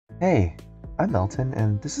Hey, I'm Elton,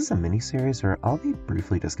 and this is a mini-series where I'll be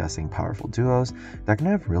briefly discussing powerful duos that can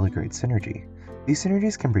have really great synergy. These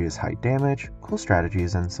synergies can produce high damage, cool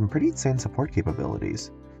strategies, and some pretty insane support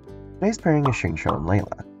capabilities. Today's pairing is Xingqiu and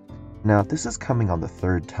Layla. Now, this is coming on the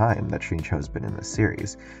third time that Xingqiu has been in this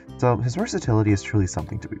series, so his versatility is truly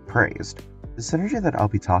something to be praised. The synergy that I'll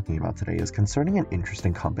be talking about today is concerning an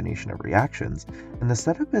interesting combination of reactions, and the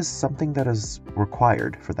setup is something that is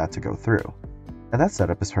required for that to go through. And that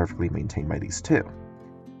setup is perfectly maintained by these two.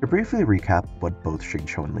 To briefly recap what both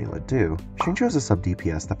Xingqiu and Layla do, Xingqiu is a sub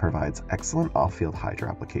DPS that provides excellent off-field Hydra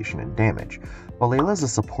application and damage, while Layla is a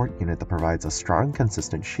support unit that provides a strong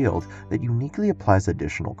consistent shield that uniquely applies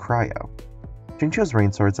additional cryo. Xingqiu's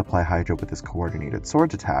rain swords apply Hydra with his coordinated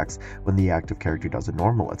swords attacks when the active character does a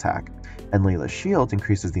normal attack, and Layla's shield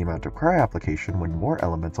increases the amount of cryo application when more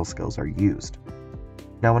elemental skills are used.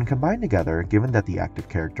 Now when combined together, given that the active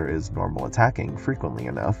character is normal attacking frequently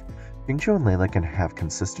enough, Xingqiu and Layla can have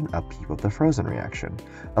consistent upkeep of the frozen reaction,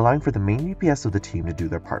 allowing for the main DPS of the team to do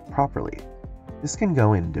their part properly. This can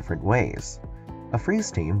go in different ways. A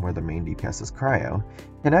freeze team, where the main DPS is cryo,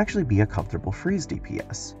 can actually be a comfortable freeze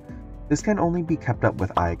DPS. This can only be kept up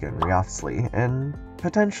with Aiga and Ryothsley, and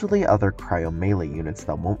potentially other cryo melee units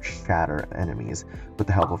that won't shatter enemies with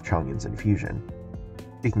the help of Chongyun's infusion.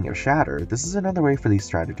 Speaking of shatter, this is another way for these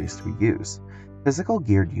strategies to be used. Physical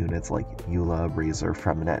geared units like Eula, Razor,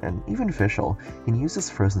 Freminet, and even Fischl can use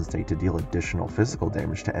this frozen state to deal additional physical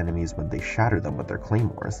damage to enemies when they shatter them with their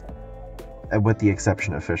claymores. With the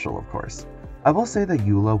exception of Fischl, of course. I will say that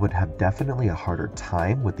Eula would have definitely a harder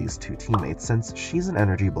time with these two teammates since she's an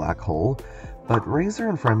energy black hole, but Razor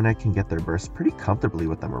and Freminet can get their bursts pretty comfortably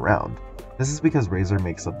with them around. This is because Razor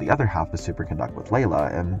makes up the other half of Superconduct with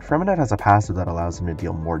Layla, and Freminet has a passive that allows him to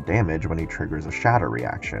deal more damage when he triggers a shatter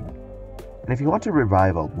reaction. And if you want to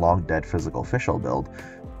revive a long-dead physical Fischl build,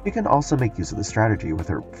 you can also make use of the strategy with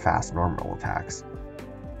her fast normal attacks.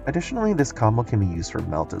 Additionally, this combo can be used for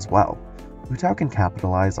Melt as well. Hu Tao can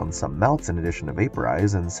capitalize on some melts in addition to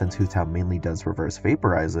Vaporize, and since Hu Tao mainly does reverse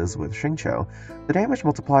Vaporizes with Xingqiu, the damage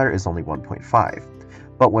multiplier is only 1.5.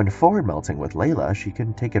 But when forward melting with Layla, she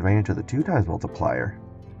can take advantage of the 2x multiplier.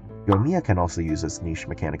 Yoimiya can also use this niche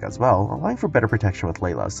mechanic as well, allowing for better protection with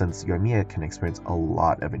Layla since Yoimiya can experience a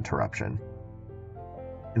lot of interruption.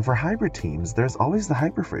 And for hybrid teams, there's always the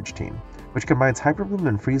Hyperfridge team, which combines Hyperbloom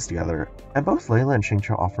and Freeze together, and both Layla and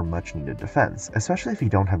Xingqiu offer much needed defense, especially if you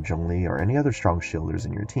don't have Zhongli or any other strong shielders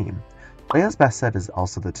in your team. Layla's best set is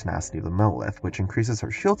also the Tenacity of the Monolith, which increases her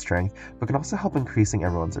shield strength, but can also help increasing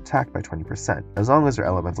everyone's attack by 20%, as long as her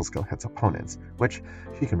elemental skill hits opponents, which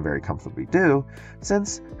she can very comfortably do,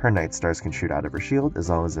 since her Night Stars can shoot out of her shield as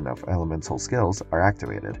long as enough elemental skills are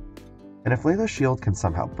activated. And if Layla's shield can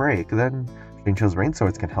somehow break, then Xingqiu's Rain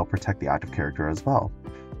Swords can help protect the active character as well.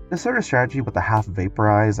 This sort of strategy with the half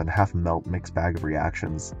Vaporize and half Melt mixed bag of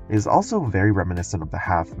reactions is also very reminiscent of the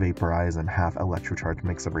half Vaporize and half Electrocharge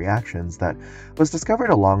mix of reactions that was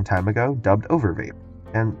discovered a long time ago, dubbed Overvape,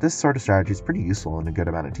 and this sort of strategy is pretty useful in a good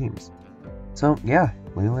amount of teams. So yeah,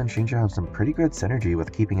 Layla and Xingqiu have some pretty good synergy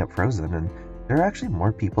with keeping up Frozen, and there are actually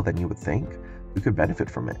more people than you would think who could benefit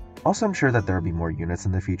from it. Also, I'm sure that there will be more units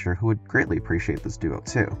in the future who would greatly appreciate this duo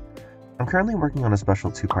too. I'm currently working on a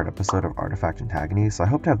special 2-part episode of Artifact Antagony, so I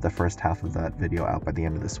hope to have the first half of that video out by the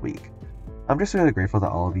end of this week. I'm just really grateful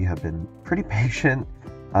that all of you have been pretty patient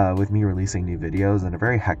with me releasing new videos in a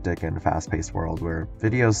very hectic and fast-paced world where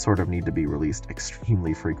videos sort of need to be released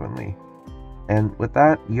extremely frequently. And with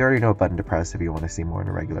that, you already know what button to press if you want to see more on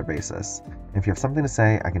a regular basis. If you have something to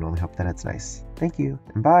say, I can only hope that it's nice. Thank you,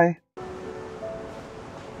 and bye!